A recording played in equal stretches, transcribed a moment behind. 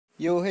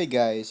Yo, hey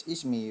guys,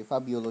 it's me,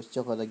 Fabulous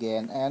Chocolate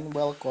again, and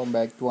welcome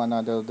back to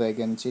another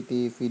Dragon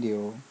City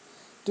video.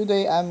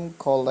 Today I'm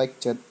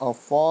collected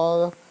of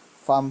 4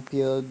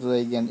 Vampire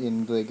Dragon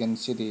in Dragon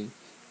City.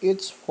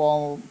 It's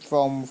from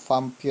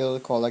Vampire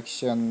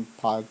Collection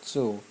Part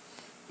 2.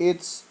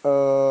 It's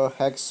a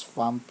Hex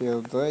Vampire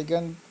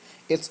Dragon.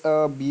 It's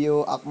a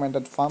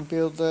Bio-Augmented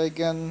Vampire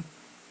Dragon.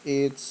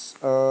 It's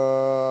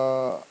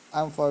I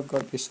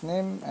forgot his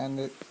name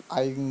and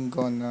I'm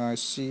gonna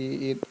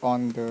see it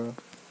on the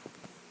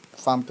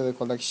vampire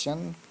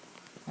collection,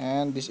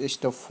 and this is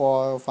the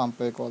 4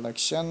 vampire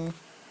collection.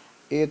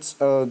 It's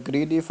a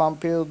greedy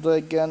vampire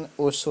dragon,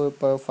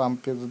 usurper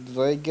vampire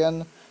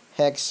dragon,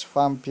 hex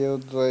vampire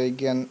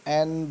dragon,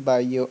 and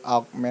bio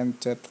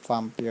augmented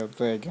vampire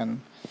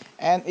dragon.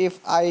 And if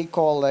I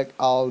collect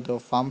all the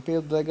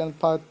vampire dragon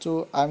part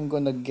 2, I'm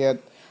gonna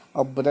get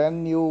a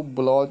brand new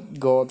blood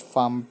god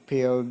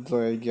vampire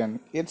dragon.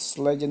 It's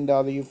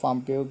legendary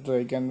vampire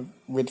dragon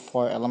with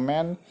 4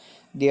 elements.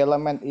 The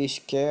element is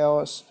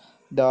chaos,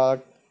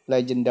 dark,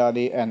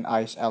 legendary, and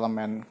ice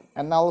element.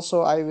 And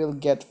also I will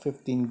get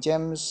 15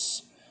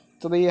 gems,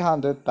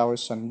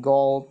 300,000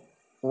 gold,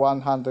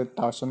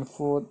 100,000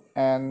 food,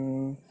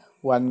 and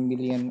 1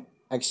 million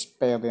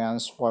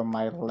experience for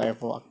my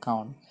level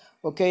account.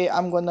 Okay,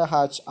 I'm gonna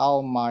hatch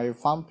all my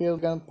vampire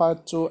gun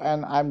part 2,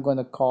 and I'm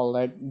gonna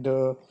collect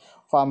the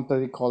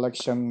vampire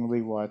collection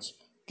rewards.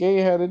 Okay,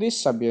 here it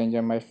is. Hope you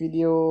enjoy my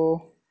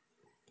video.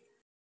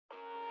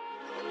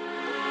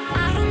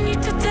 I don't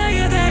need to tell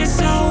you that it's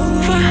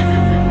over.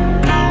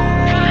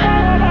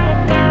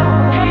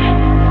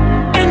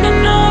 And I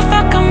know if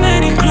I come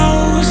any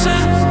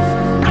closer,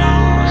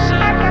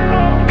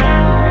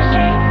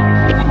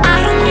 I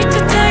don't need to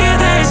tell you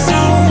that it's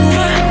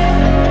over.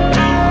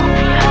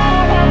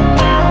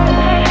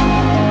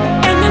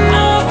 And I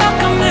know if I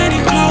come any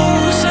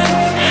closer,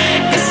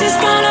 this is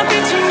gonna be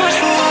too much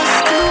for us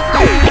to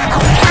bear.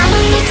 I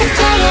don't need to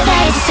tell you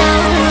that it's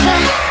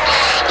over.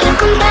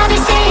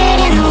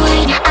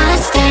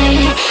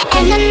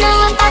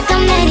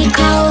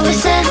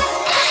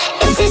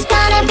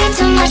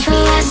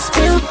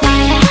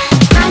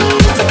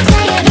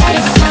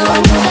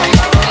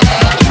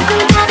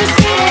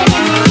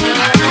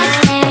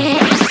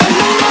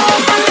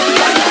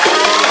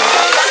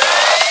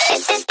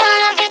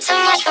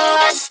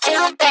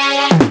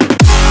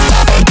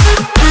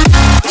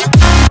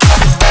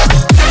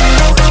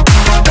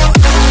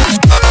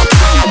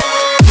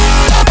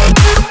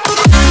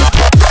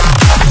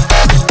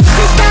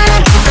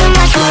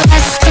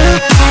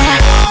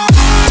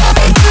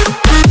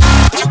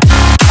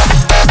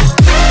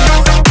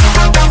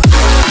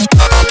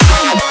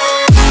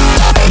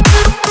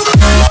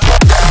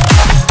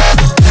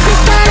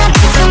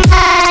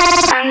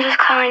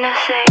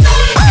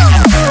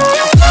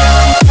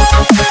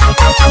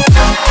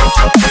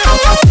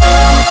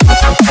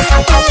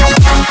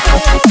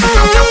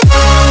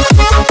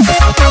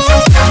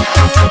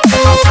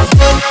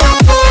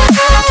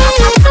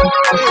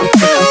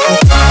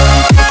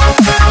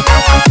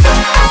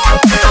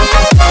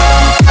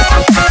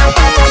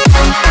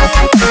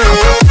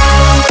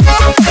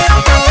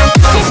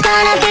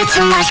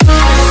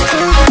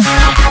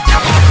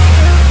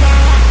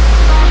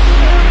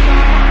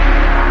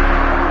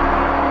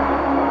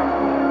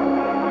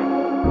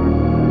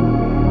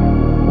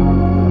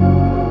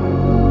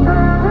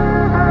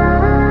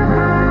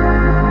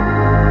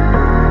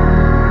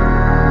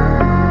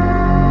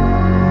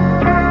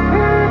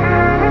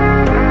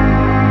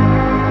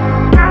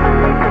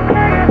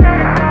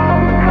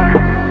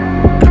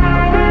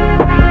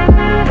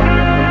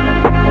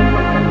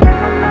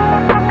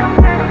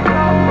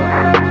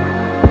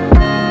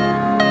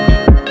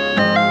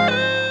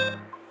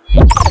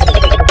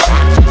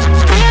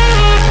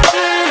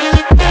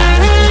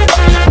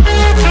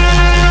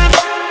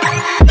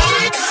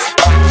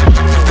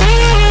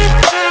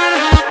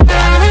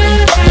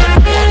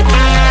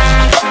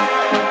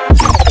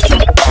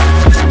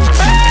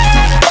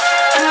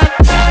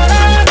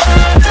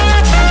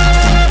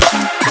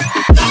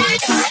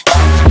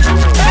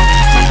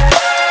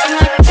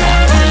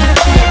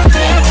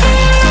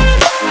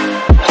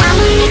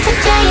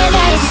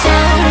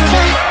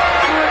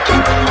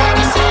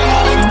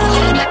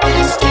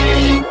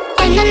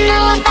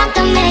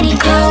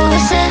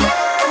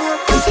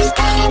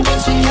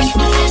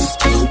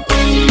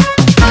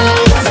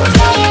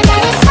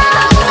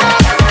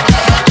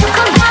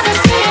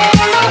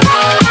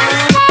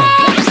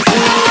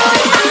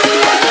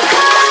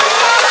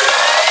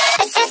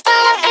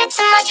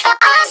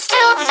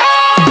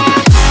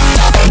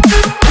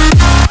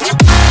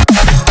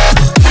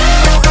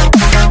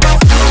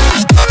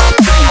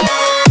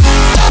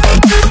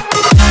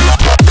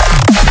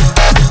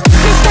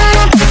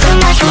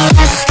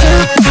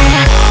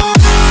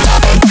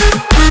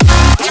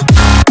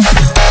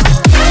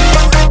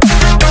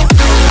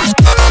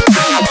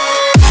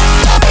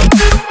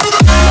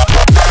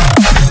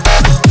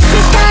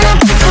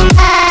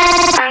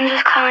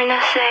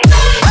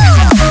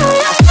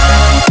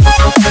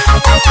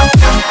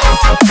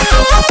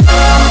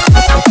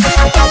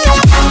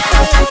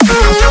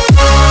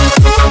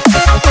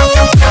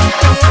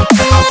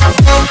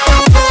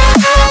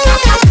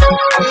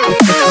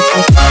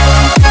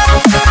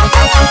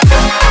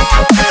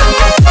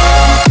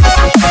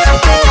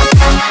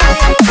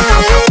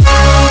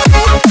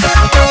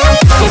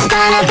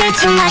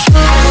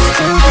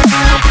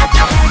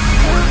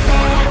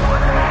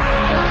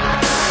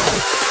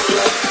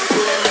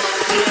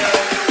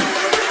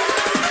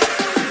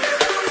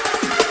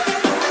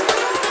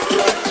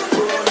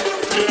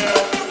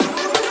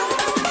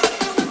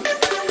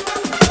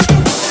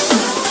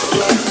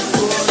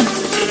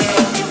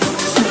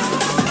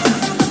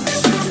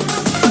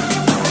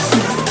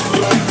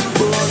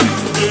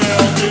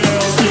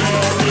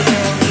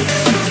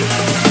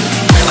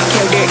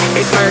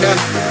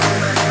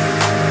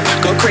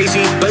 go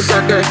crazy,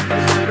 berserker.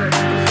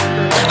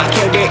 I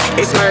killed it,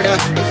 it's murder.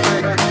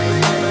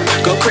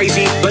 Go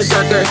crazy,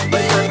 berserker.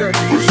 I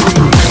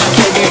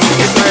killed it,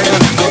 it's murder.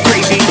 Go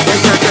crazy,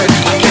 berserker.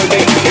 I killed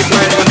it, it's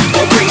murder.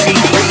 Go crazy,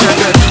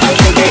 berserker. I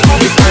killed it,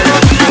 it's murder.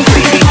 Go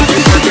crazy,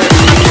 berserker.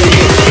 I killed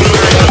it, it's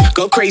murder.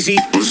 Go crazy,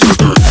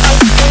 berserker.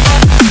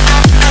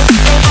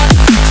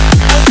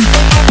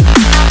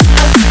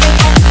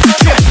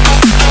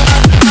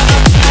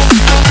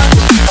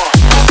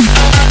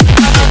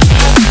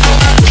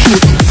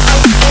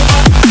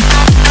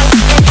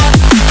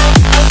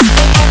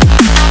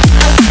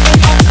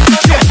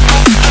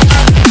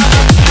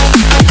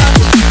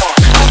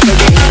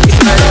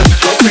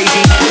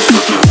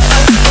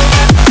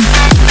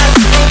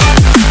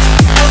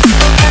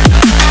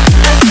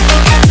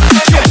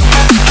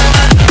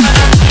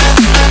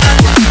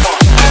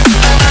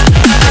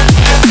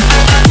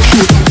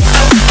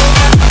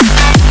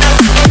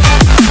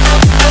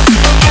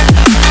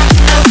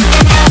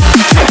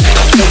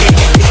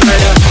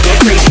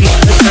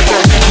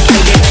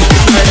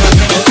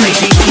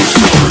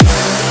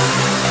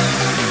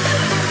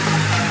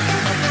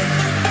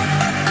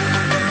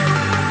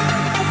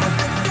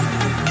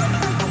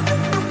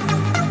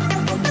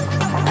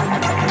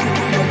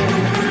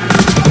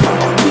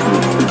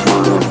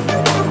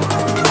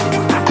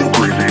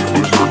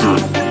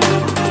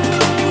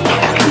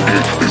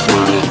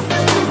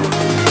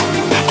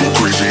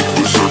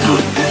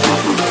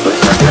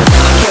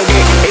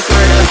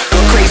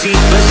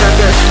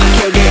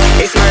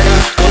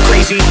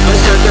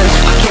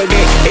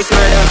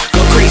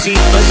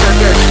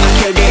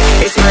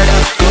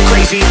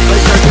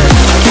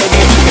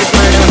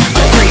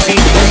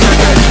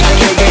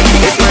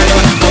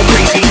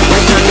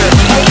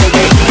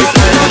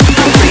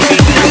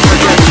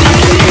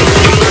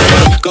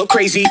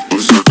 Crazy.